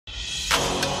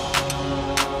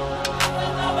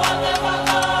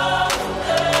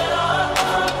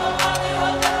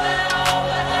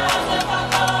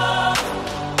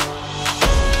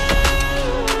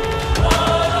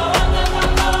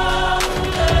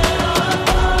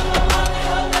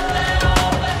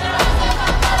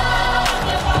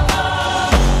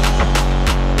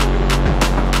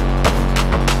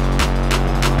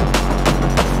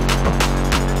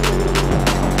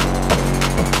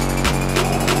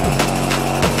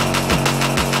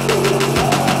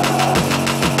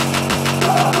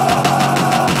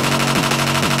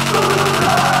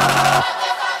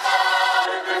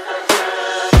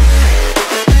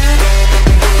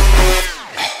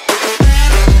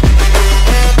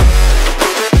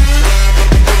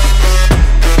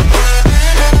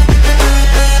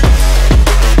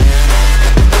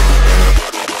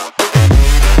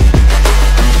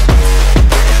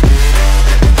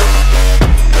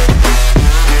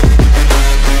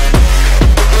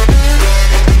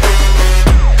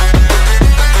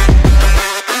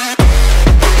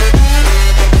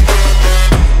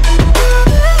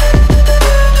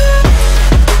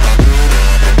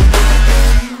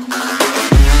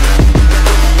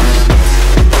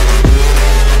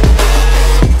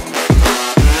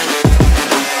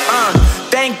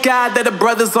glad that the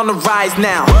brothers on the rise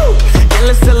now.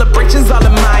 Endless celebrations all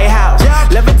in my house.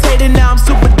 Levitating now, I'm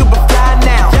super duper fly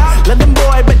now. London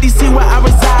boy, but DC where I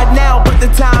reside now. Put the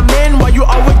time in while you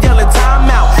always yelling time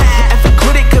out. And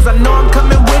quit it, cause I know I'm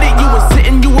coming with it. You were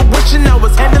sitting, you were wishing I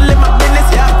was handling my business.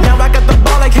 Now I got the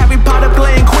ball like Harry Potter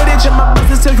playing Quidditch. And my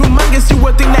business so humongous, you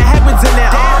would think that happens in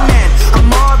it. Oh man,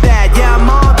 I'm all that, yeah, I'm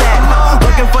all that.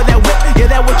 Looking for that whip, yeah,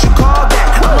 that what you call that.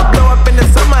 I'ma blow up in the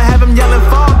summer, have him yelling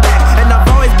fall back. And I've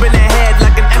always been ahead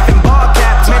like an effing ball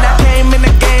cap. Man, I came in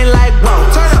the game like, whoa.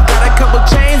 Got a couple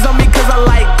chains on me cause I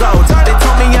like gold. They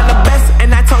told me I'm the best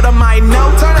and I told them I know.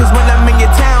 Cause when I'm in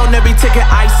your town, every ticket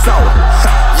I sold.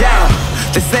 Yeah,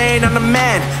 they saying I'm the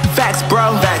man. Facts,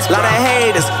 bro. Lot of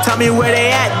haters, tell me where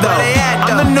they at though.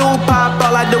 I'm the new pop,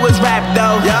 all I do is rap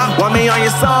though. Want me on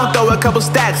your song, throw a couple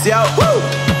stacks, yo.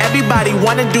 Everybody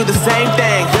wanna do the same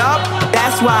thing.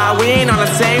 That's why we ain't on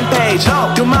the same page.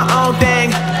 Do my own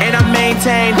thing, and I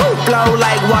maintain. Flow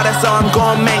like water, so I'm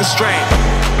going mainstream.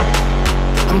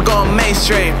 I'm going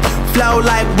mainstream. Flow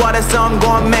like water, so I'm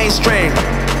going mainstream.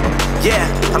 Yeah,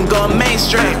 I'm going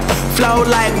mainstream. Flow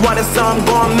like water, so I'm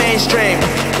going mainstream.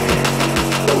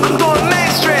 I'm going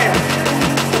mainstream.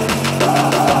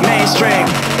 Mainstream.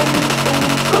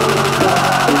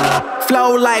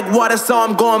 Flow like water, so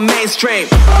I'm going mainstream.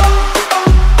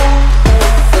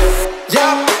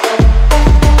 Yup.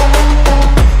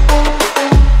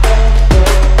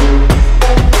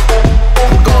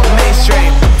 I'm going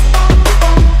mainstream.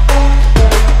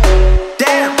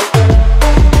 Damn.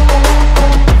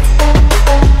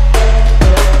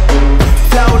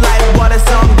 Flow like water,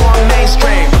 so I'm going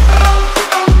mainstream.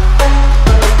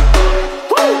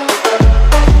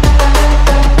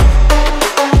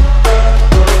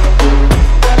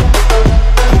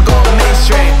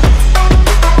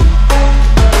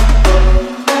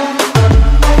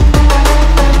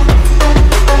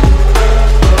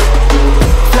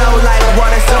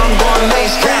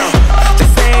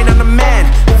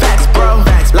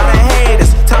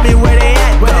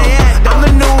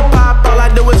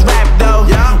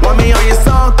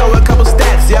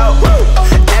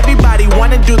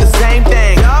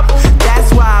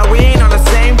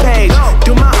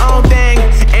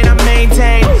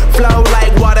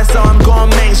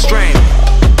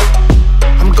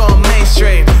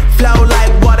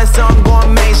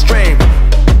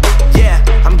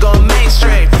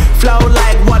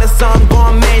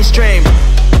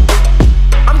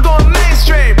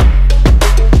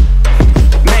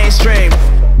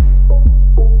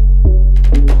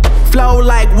 Flow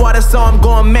like water, so I'm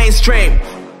going mainstream.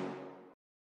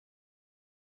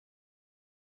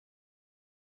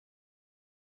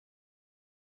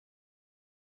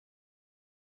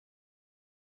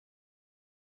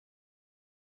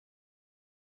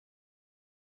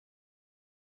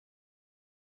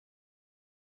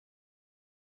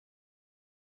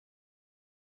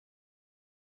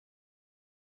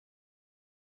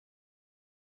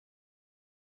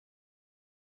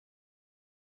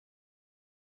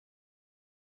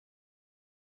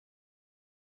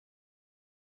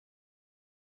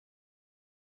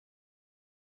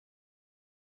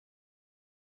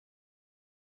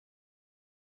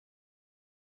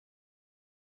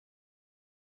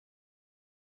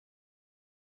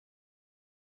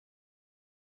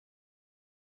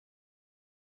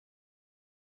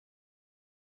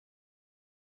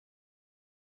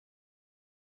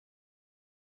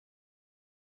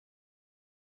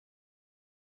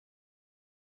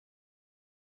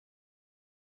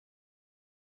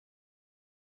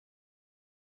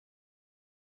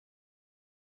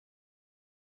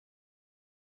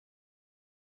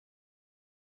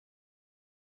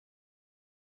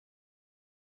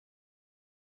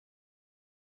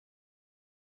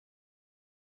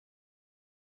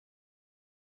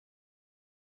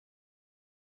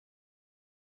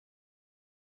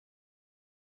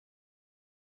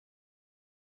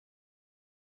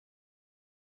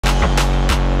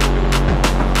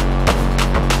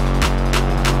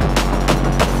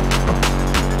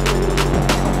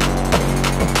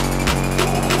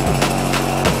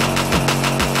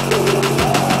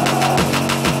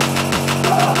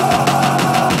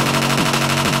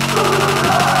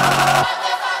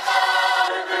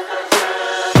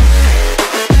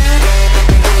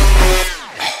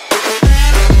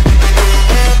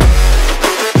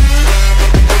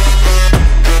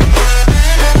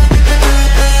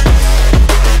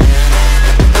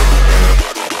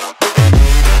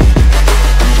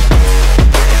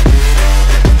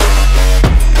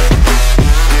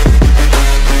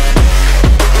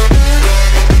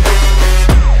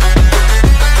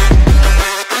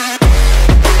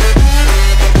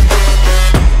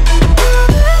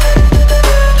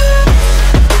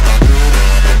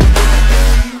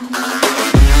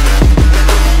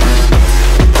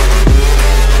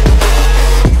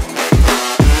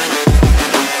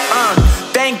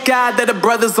 God that the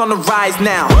brothers on the rise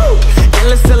now.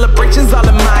 Endless celebrations all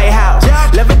in my house.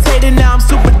 Levitating now, I'm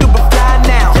super duper fly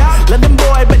now. London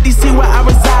boy, but DC where I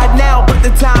reside now. Put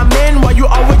the time in while you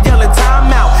always yelling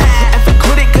time out. And for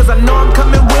quit it, cause I know I'm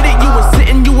coming with it. You were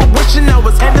sitting, you were wishing I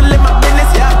was handling my business.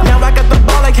 Now I got the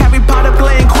ball like Harry Potter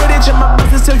playing Quidditch. And my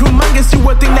business so humongous, you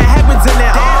would think that happens in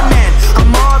there. Oh man,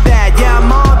 I'm all that, yeah,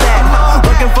 I'm all that.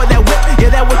 Working for that whip,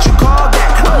 yeah, that what you call that.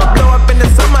 I'ma blow up in the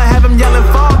summer, have them yelling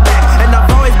fall back. And I've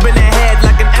always been ahead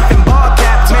like an effing ball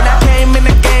cap. Man, I came in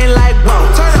the game like, whoa.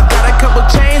 Got a couple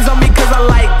chains on me cause I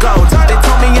like gold. They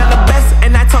told me I'm the best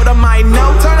and I told them I know.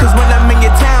 Cause when I'm in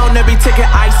your town, every ticket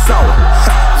I sold.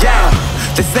 Yeah,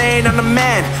 they saying I'm the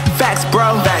man. Facts,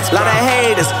 bro. Lot of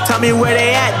haters, tell me where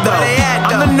they at though.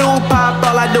 I'm the new pop,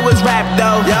 all I do is rap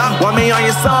though. Want me on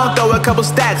your song, throw a couple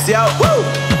stacks, yo. Woo!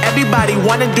 Everybody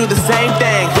wanna do the same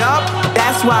thing.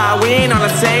 That's why we ain't on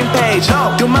the same page.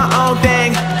 Do my own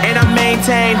thing and I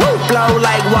maintain. Flow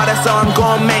like water, so I'm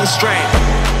going mainstream.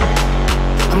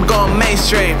 I'm going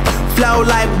mainstream. Flow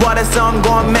like water, so I'm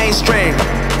going mainstream.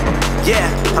 Yeah,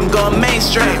 I'm going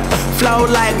mainstream. Flow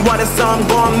like water, so I'm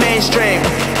going mainstream.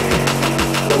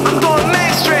 I'm going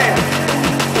mainstream.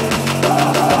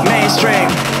 Mainstream.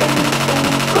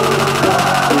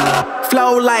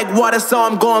 Flow like water, so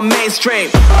I'm going mainstream.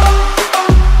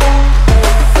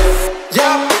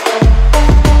 Yeah.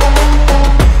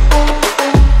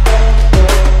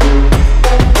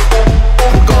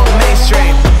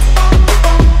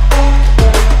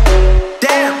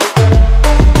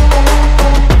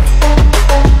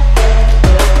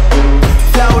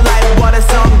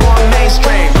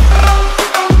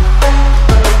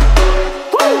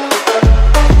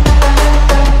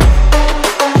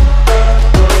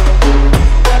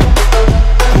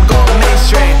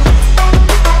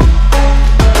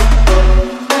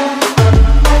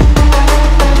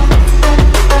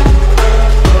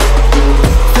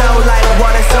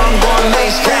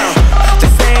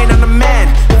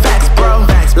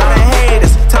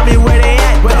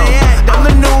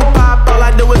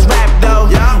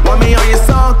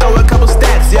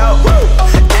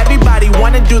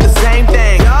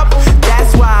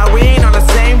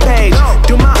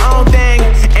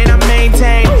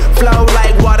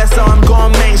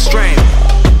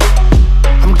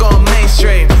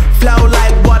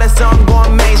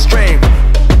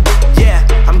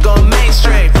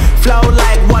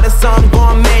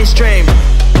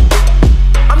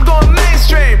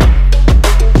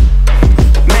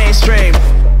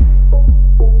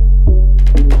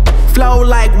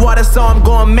 So I'm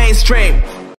going mainstream.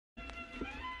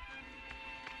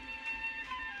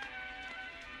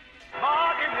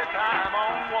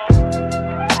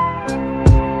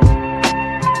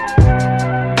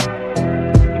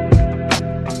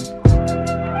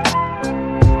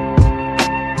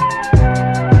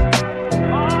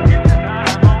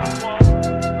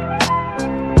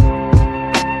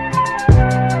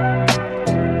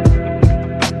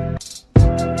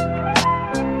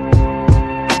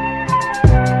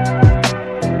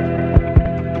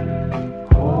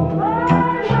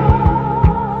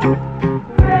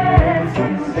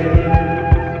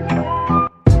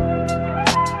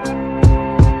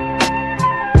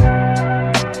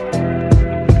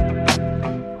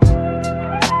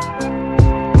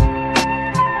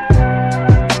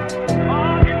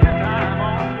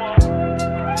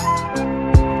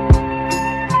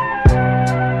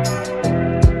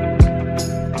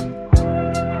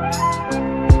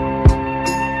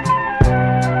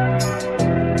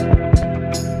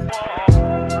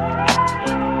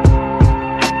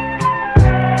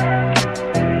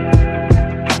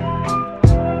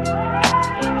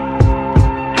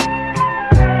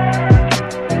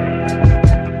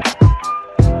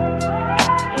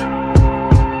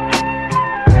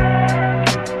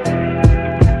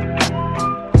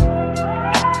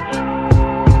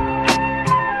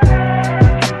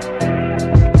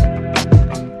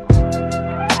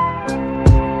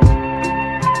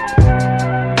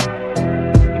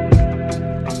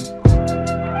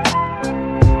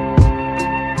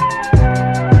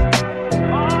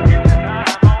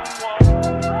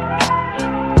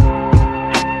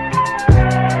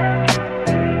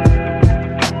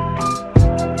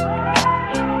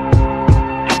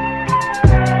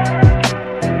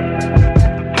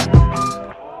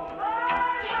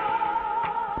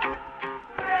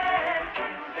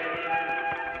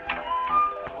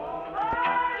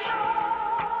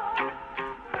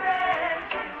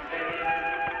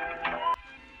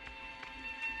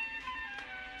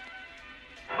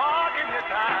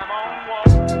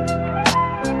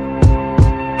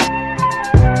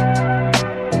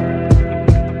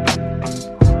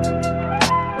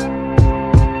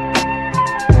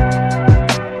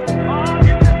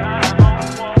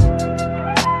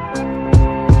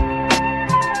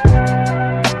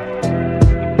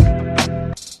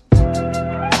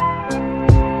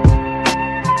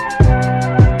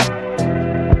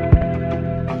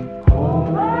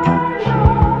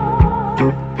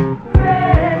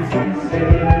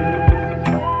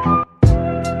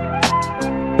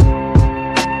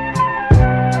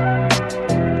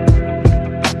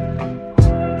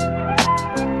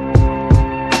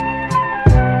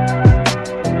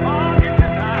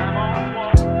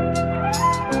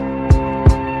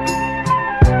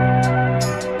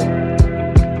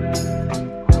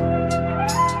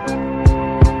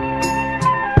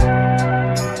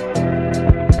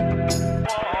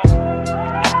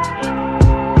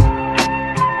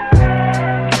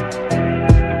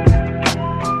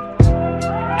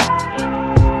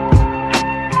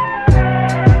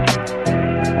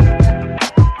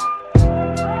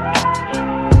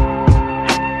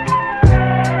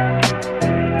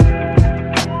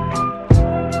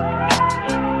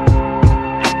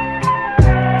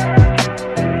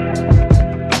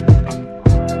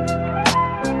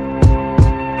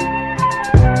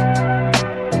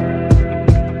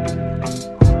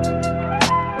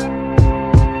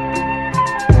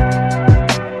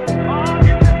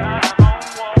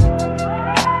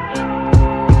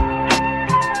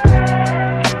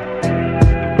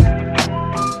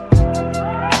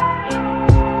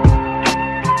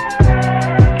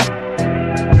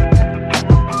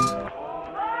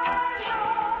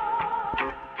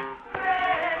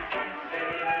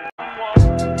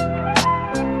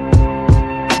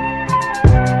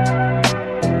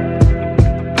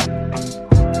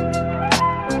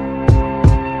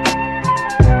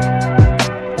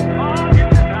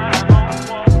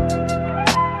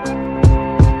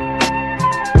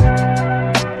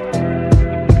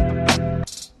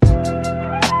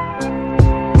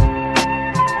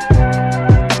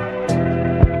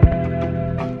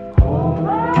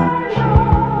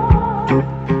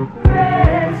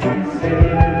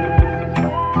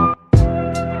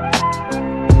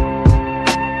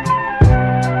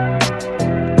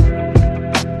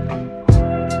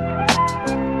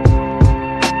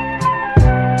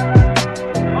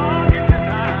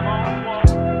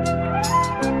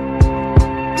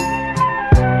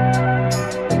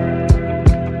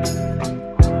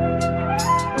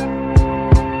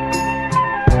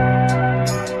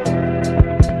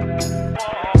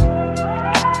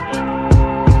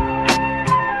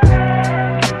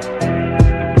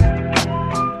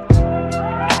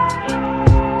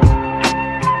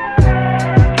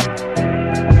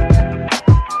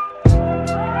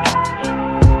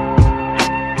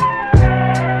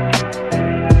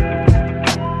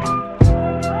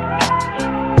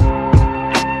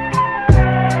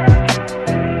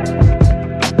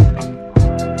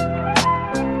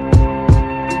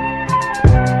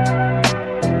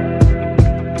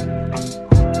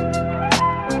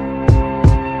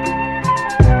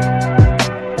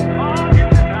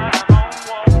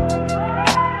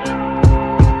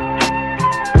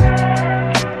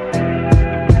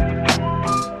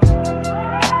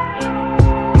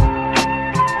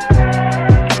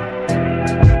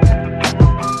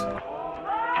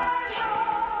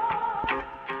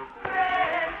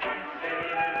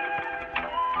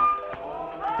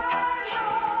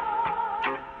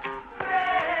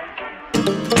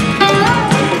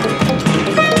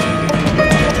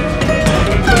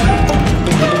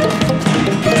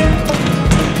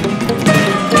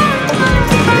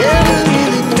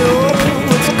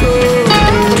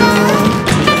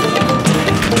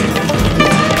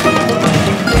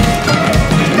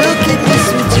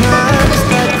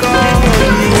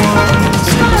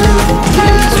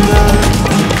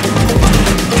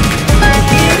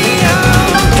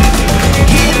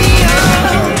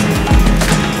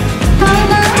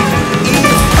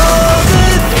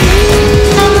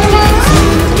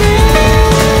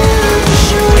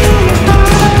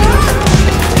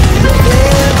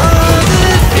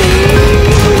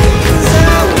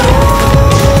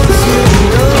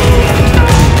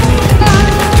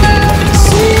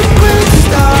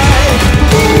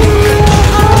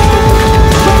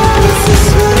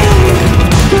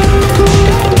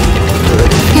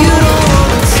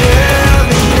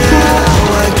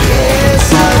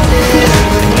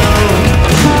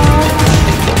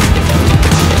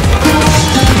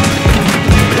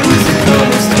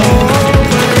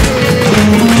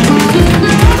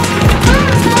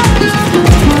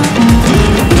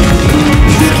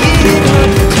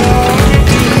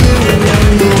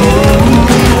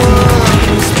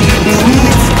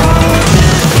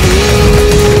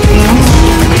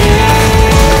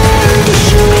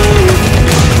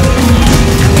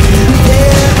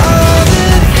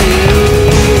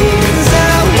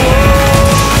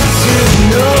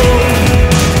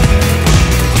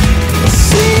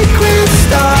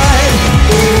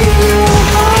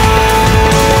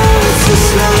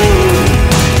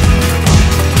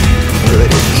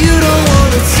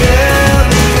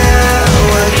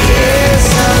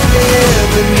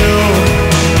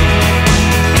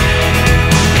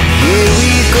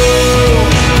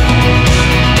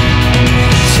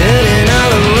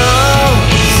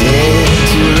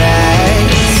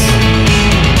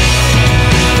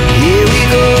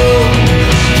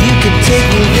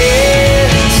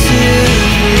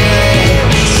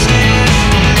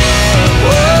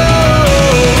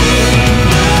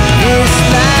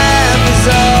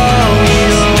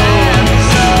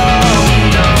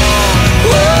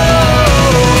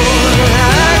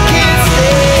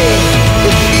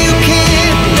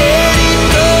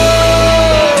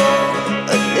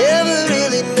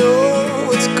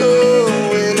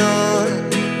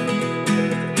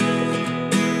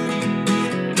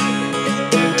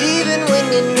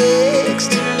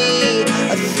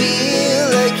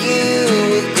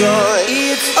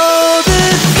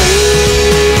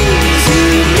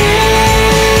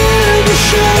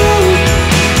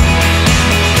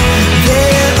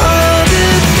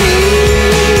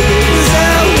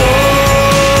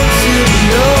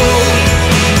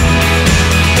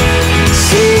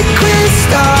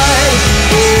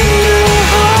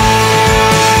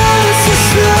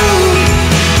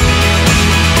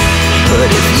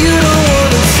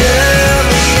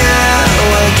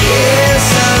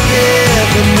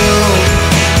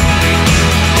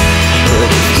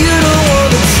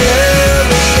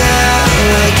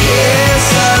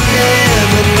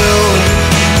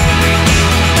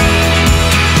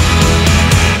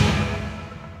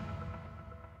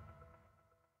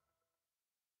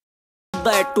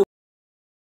 that to